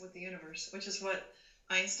thinks with the universe, which is what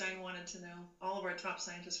Einstein wanted to know. All of our top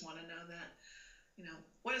scientists want to know that. You know,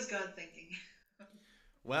 what is God thinking?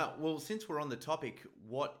 Wow. Well, since we're on the topic,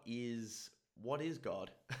 what is God?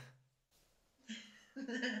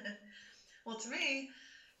 Well, to me,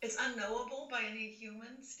 it's unknowable by any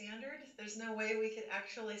human standard. There's no way we could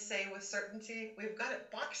actually say with certainty. We've got it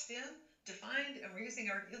boxed in, defined, and we're using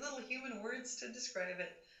our little human words to describe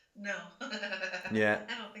it. No, Yeah.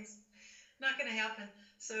 I don't think so. Not going to happen.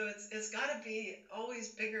 So it's got to be always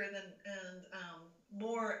bigger than and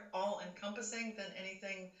more all encompassing than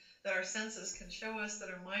anything that our senses can show us, that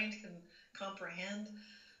our mind can comprehend.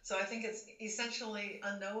 So I think it's essentially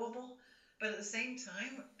unknowable, but at the same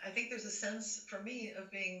time, I think there's a sense for me of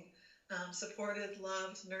being supported,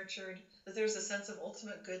 loved, nurtured. That there's a sense of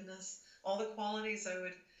ultimate goodness, all the qualities I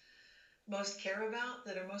would most care about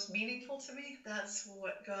that are most meaningful to me. That's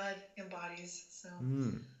what God embodies. So.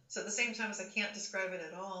 Mm. So at the same time as I can't describe it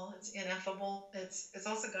at all, it's ineffable. It's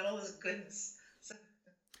also got all this goodness. So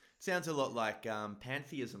Sounds a lot like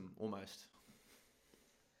pantheism almost.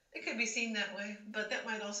 it could be seen that way, but that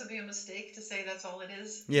might also be a mistake to say that's all it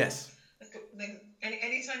is. Yes.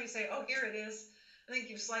 Anytime you say, "Oh, here it is," I think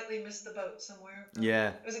you've slightly missed the boat somewhere.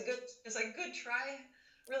 Yeah. It's like good try,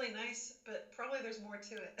 really nice, but probably there's more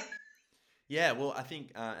to it. Yeah, well, I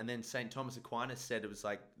think, and then St. Thomas Aquinas said it was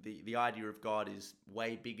like the idea of God is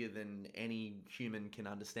way bigger than any human can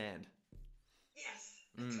understand. Yes,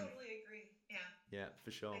 I Mm. totally agree. Yeah. Yeah,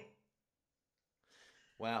 for sure. I,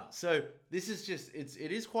 Wow. So this is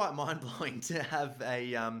it is quite mind blowing to have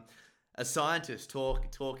a scientist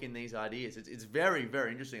talk in these ideas. It's very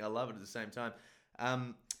very interesting. I love it at the same time.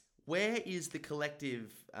 Um, where is the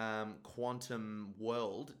collective quantum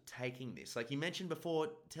world taking this? Like you mentioned before,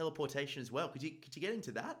 teleportation as well. Could you get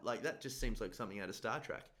into that? Like that just seems like something out of Star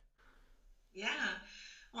Trek. yeah.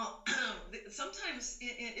 Well, sometimes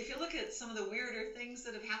if you look at some of the weirder things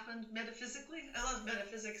that have happened metaphysically, I love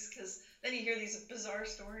metaphysics because then you hear these bizarre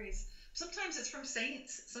stories. Sometimes it's from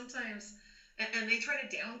saints, sometimes, and they try to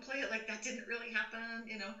downplay it like that didn't really happen.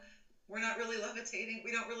 You know, we're not really levitating.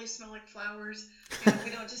 We don't really smell like flowers. You know,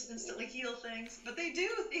 we don't just instantly heal things, but they do.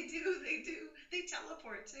 They do. They do. They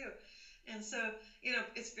teleport too. And so, you know,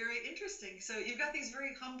 it's very interesting. So you've got these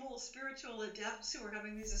very humble spiritual adepts who are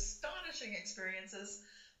having these astonishing experiences,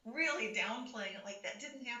 really downplaying it like that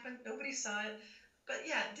didn't happen. Nobody saw it. But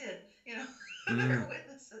yeah, it did. You know, there Mm. are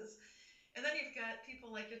witnesses. And then you've got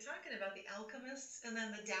people like you're talking about, the alchemists, and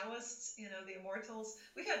then the Taoists, you know, the immortals.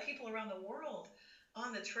 We've had people around the world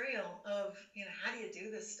on the trail of, you know, how do you do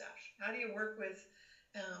this stuff? How do you work with,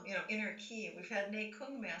 you know, inner ki? We've had Ne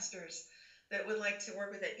Kung masters that would like to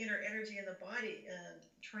work with that inner energy in the body and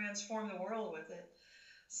transform the world with it.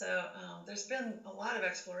 So there's been a lot of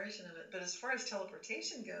exploration of it. But as far as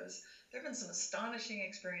teleportation goes, there have been some astonishing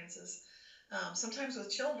experiences. Sometimes with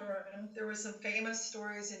children, there were some famous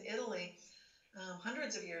stories in Italy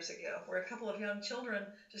hundreds of years ago where a couple of young children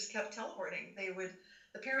just kept teleporting.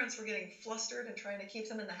 The parents were getting flustered and trying to keep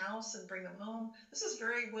them in the house and bring them home. This is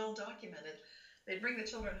very well documented. They'd bring the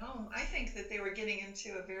children home. I think that they were getting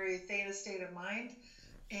into a very theta state of mind,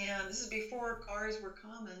 and this is before cars were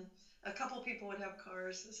common. A couple people would have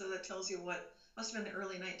cars, so that tells you what must have been the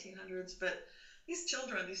early 1900s. But these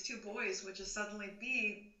children, these two boys, would just suddenly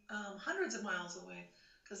be hundreds of miles away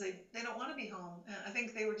because they don't want to be home. And I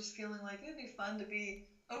think they were just feeling like it'd be fun to be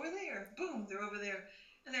over there. Boom, they're over there.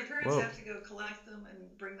 And their parents Whoa. have to go collect them and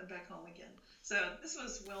bring them back home again. So this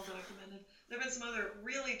was well documented. There have been some other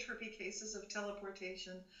really trippy cases of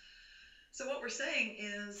teleportation. So what we're saying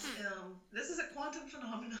is this is a quantum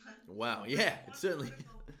phenomenon. Wow. Yeah, it certainly.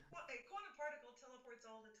 A quantum particle teleports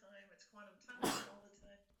all the time. It's quantum tunneling all the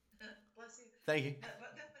time. Bless you. Thank you.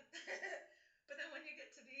 But then when you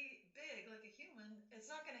get to be big, like a human, it's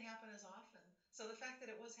not going to happen as often. So the fact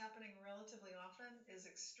that it was happening relatively often is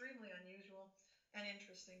extremely unusual and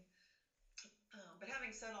interesting. But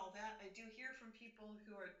having said all that, I do hear from people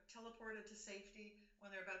who are teleported to safety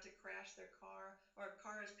when they're about to crash their car or a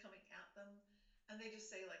car is coming at them. And they just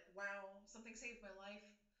say, like, wow, something saved my life.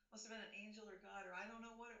 Must have been an angel or God, or I don't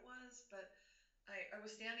know what it was. But I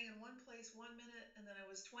was standing in one place 1 minute and then I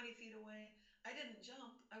was 20 feet away. I didn't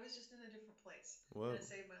jump, I was just in a different place. And Whoa. it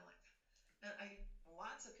saved my life. And I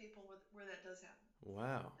lots of people where that does happen.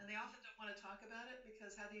 Wow. And they often don't want to talk about it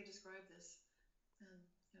because how do you describe this?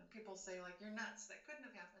 And people say like you're nuts. That couldn't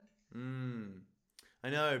have happened. I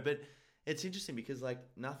know, but it's interesting because like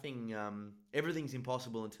nothing, everything's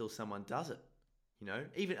impossible until someone does it. You know,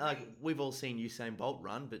 even like Right. we've all seen Usain Bolt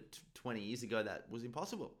run, but 20 years ago that was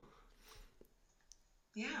impossible.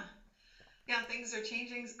 Yeah. Yeah, things are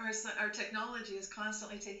changing. Our technology is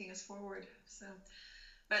constantly taking us forward. So,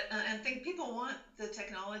 but and think people want the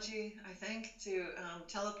technology. I think to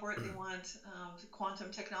teleport. They want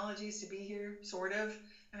quantum technologies to be here, sort of.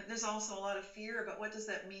 And there's also a lot of fear about what does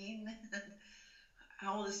that mean.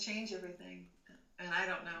 How will this change everything? And I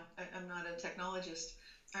don't know. I'm not a technologist.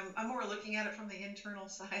 I'm more looking at it from the internal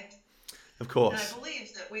side. Of And I course.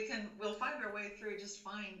 believe that we'll find our way through just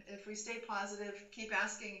fine if we stay positive, keep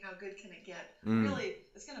asking how good can it get. Mm. Really,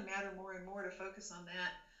 it's going to matter more and more to focus on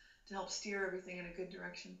that to help steer everything in a good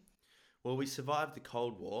direction. Well, we survived the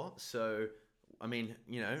Cold War, so I mean,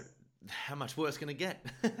 you know, how much worse can it get?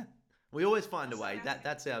 We always find a Let's not way. ask it.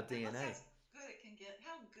 That's our Let's DNA. ask good it can get.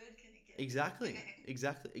 How good can it Exactly. get?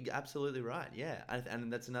 Exactly. Absolutely right. Yeah.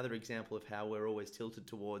 And that's another example of how we're always tilted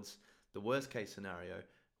towards the worst case scenario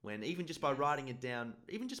when even just by Yes. writing it down,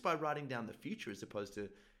 even just by writing down the future as opposed to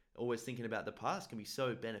always thinking about the past can be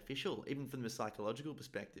so beneficial, even from the psychological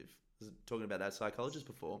perspective. I was talking about that psychologist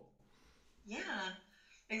before. Yeah,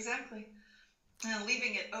 exactly. And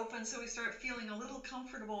leaving it open so we start feeling a little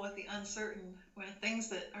comfortable with the uncertain, with things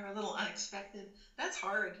that are a little unexpected. That's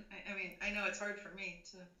hard. I mean, I know it's hard for me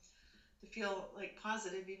to feel like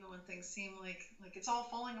positive even when things seem like it's all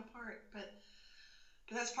falling apart. But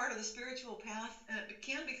that's part of the spiritual path. And it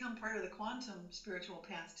can become part of the quantum spiritual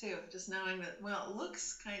path too. Just knowing that well, it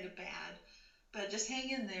looks kind of bad, but just hang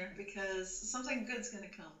in there because something good's going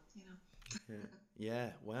to come. Yeah. Yeah.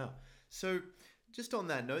 Wow. So, just on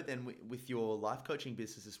that note, then, with your life coaching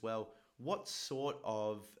business as well, what sort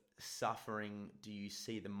of suffering do you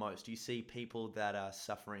see the most? Do you see people that are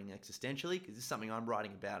suffering existentially? Because this is something I'm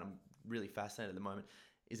writing about. I'm really fascinated at the moment.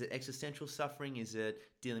 Is it existential suffering? Is it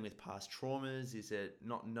dealing with past traumas? Is it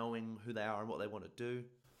not knowing who they are and what they want to do?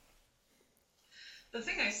 The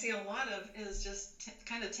thing I see a lot of is just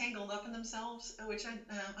kind of tangled up in themselves, which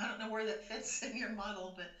I don't know where that fits in your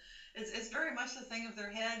model, but it's very much the thing of their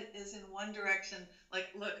head is in one direction. Like,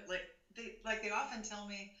 look, like they often tell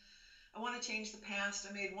me, I want to change the past.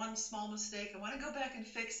 I made one small mistake. I want to go back and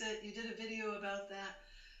fix it. You did a video about that.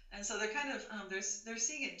 And so they're kind of they're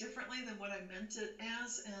seeing it differently than what I meant it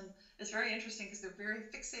as, and it's very interesting because they're very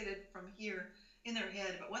fixated from here in their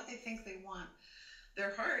head about what they think they want.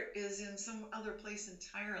 Their heart is in some other place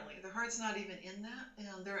entirely. Their heart's not even in that,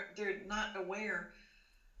 and they're not aware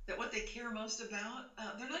that what they care most about,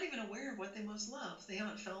 they're not even aware of what they most love. They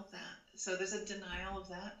haven't felt that. So there's a denial of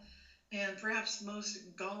that. And perhaps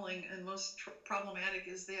most galling and most problematic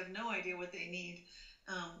is they have no idea what they need.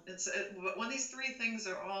 But when these three things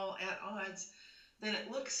are all at odds, then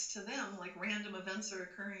it looks to them like random events are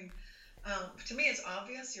occurring. To me, it's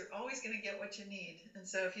obvious you're always going to get what you need. And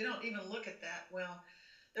so if you don't even look at that, well,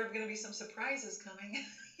 there are going to be some surprises coming,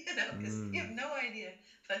 because you have Mm. no idea,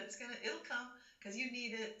 but it'll come. because you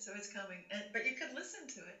need it, so it's coming. But you can listen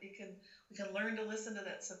to it. We can learn to listen to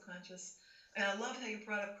that subconscious. And I love how you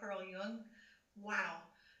brought up Carl Jung. Wow,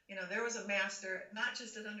 there was a master, not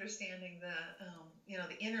just at understanding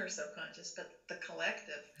the inner subconscious, but the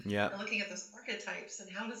collective, Yeah. and looking at those archetypes and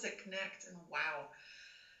how does it connect. And wow,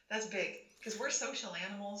 that's big because we're social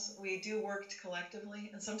animals. We do work collectively,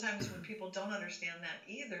 and sometimes when people don't understand that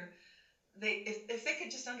either, if they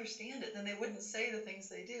could just understand it, then they wouldn't say the things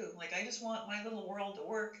they do. Like, I just want my little world to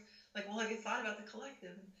work. Like, well, have you thought about the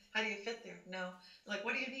collective? How do you fit there? No. Like,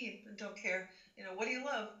 what do you need? Don't care. What do you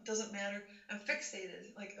love? Doesn't matter. I'm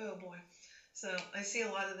fixated. Like, oh boy. So I see a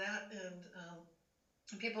lot of that,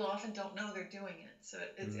 and people often don't know they're doing it. So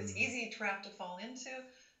it's easy trap to fall into.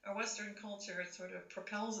 Our Western culture, it sort of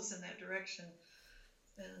propels us in that direction.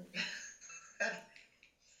 And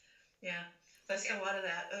yeah, so I see a lot of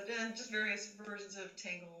that, and just various versions of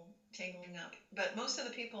tangling up. But most of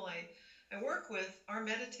the people I work with are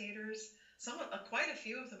meditators. Quite a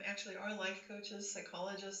few of them actually are life coaches,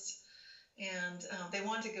 psychologists, and they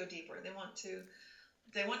want to go deeper. They want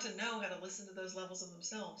to know how to listen to those levels of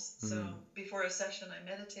themselves. So before a session, I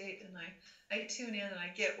meditate and I tune in and I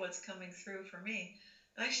get what's coming through for me.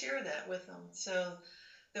 And I share that with them so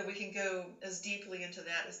that we can go as deeply into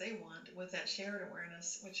that as they want with that shared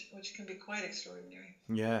awareness, which can be quite extraordinary.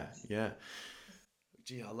 Yeah, yeah.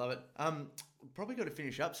 Gee, I love it. Probably got to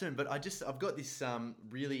finish up soon, but I've got this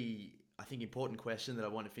really, I think, important question that I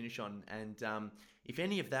want to finish on, and if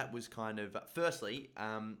any of that was kind of, firstly,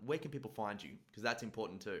 where can people find you? Because that's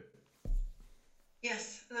important too.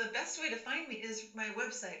 Yes, the best way to find me is my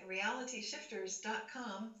website,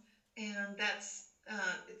 realityshifters.com, and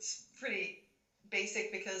it's pretty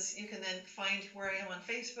basic because you can then find where I am on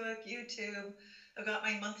Facebook, YouTube. I've got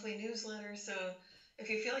my monthly newsletter, so if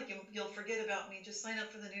you feel like you'll forget about me, just sign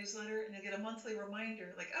up for the newsletter and you'll get a monthly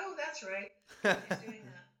reminder, like, oh, that's right, he's doing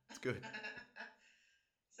It's good. that.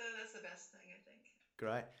 So that's the best thing, I think.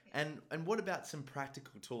 Great. Yeah. And what about some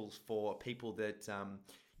practical tools for people that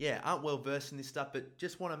aren't well versed in this stuff but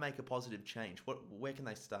just want to make a positive change? Where can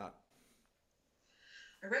they start?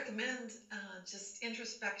 I recommend just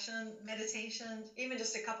introspection, meditation, even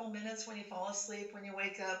just a couple minutes when you fall asleep, when you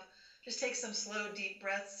wake up. Just take some slow, deep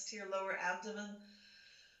breaths to your lower abdomen.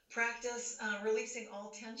 Practice releasing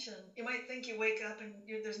all tension. You might think you wake up and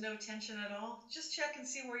there's no tension at all. Just check and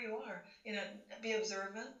see where you are. Be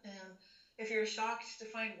observant. And if you're shocked to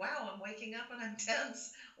find, wow, I'm waking up and I'm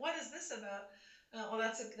tense. What is this about? Well,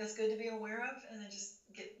 that's good to be aware of. And then just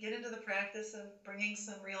get into the practice of bringing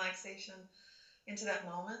some relaxation into that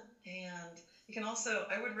moment. And you can also,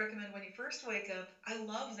 I would recommend when you first wake up, I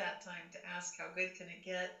love that time to ask how good can it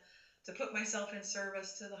get, to put myself in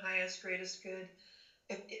service to the highest, greatest good.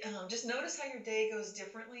 Just notice how your day goes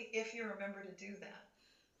differently if you remember to do that.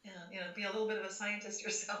 And be a little bit of a scientist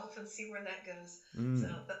yourself and see where that goes. So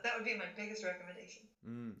that would be my biggest recommendation.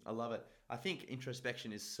 I love it. I think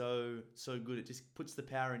introspection is so good. It just puts the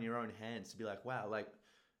power in your own hands to be like, wow, like,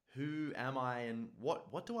 who am I and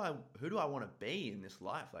who do I want to be in this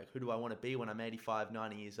life? Like, who do I want to be when I'm 85,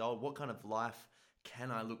 90 years old? What kind of life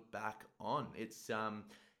can I look back on? It's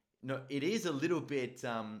no, it is a little bit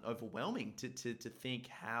overwhelming to think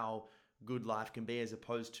how good life can be as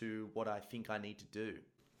opposed to what I think I need to do.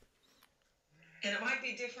 And it might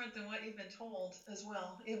be different than what you've been told as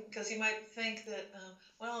well, because you might think that,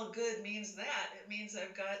 well, good means that. It means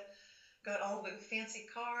I've got all the fancy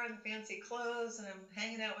car and fancy clothes, and I'm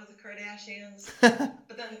hanging out with the Kardashians.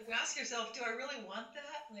 But then you ask yourself, do I really want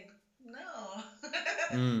that? Like, no.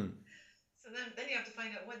 So then you have to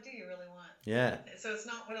find out, what do you really want? Yeah. So it's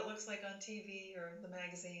not what it looks like on TV or the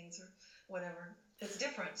magazines or whatever. It's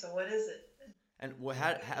different. So what is it? And how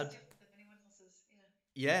It's different than anyone else's.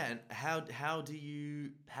 yeah, and how do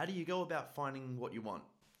you go about finding what you want?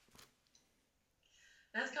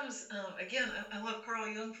 That comes again. I love Carl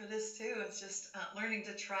Jung for this too. It's just learning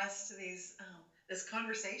to trust this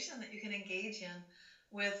conversation that you can engage in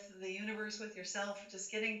with the universe, with yourself.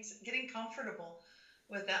 Just getting comfortable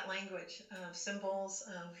with that language of symbols,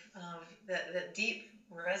 of that deep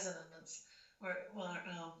resonance.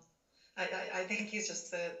 I think he's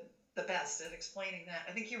just the best at explaining that.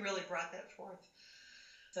 I think he really brought that forth.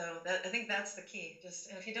 So I think that's the key.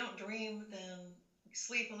 And if you don't dream, then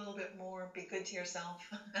sleep a little bit more. Be good to yourself.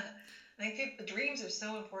 I think dreams are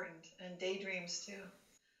so important, and daydreams too.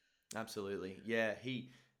 Absolutely. Yeah,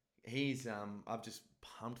 he's I've just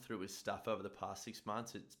pumped through his stuff over the past 6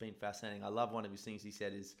 months. It's been fascinating. I love one of his things he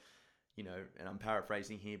said is, and I'm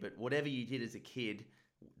paraphrasing here, but whatever you did as a kid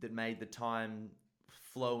that made the time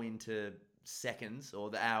flow into seconds or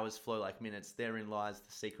the hours flow like minutes, therein lies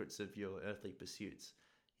the secrets of your earthly pursuits.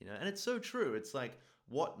 And it's so true. It's like,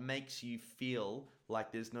 what makes you feel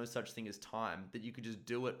like there's no such thing as time, that you could just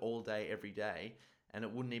do it all day, every day, and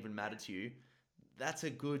it wouldn't even matter Yeah, to you? That's a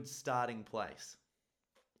good starting place.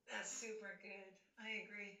 that's super good. I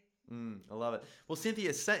agree. I love it. Well,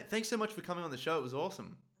 Cynthia, thanks so much for coming on the show. It was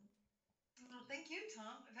awesome. Well, thank you,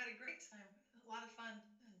 Tom. I've had a great time, a lot of fun,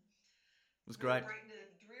 and It was really great. brightened a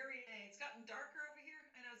dreary day. It's gotten darker over here.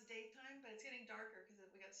 I know it's daytime, but it's getting darker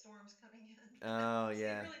because we got storms coming in. Oh, So you've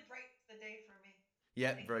yeah. really brightened the day for me.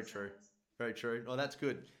 Yeah, Thank you very so true. much. Very true. Oh, that's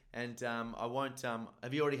good. And I won't.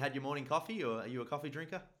 Have you already had your morning coffee, or are you a coffee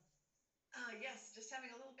drinker? Yes, just having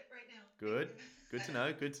a little bit right now. Good. Good to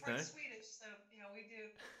know. Good to Part know. Swedish, so yeah, we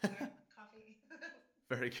do coffee.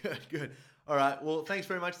 Very good. Good. All right. Well, thanks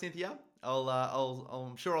very much, Cynthia.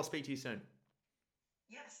 I'm sure I'll speak to you soon.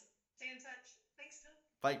 Yes, stay in touch. Thanks, Tom.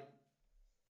 Bye.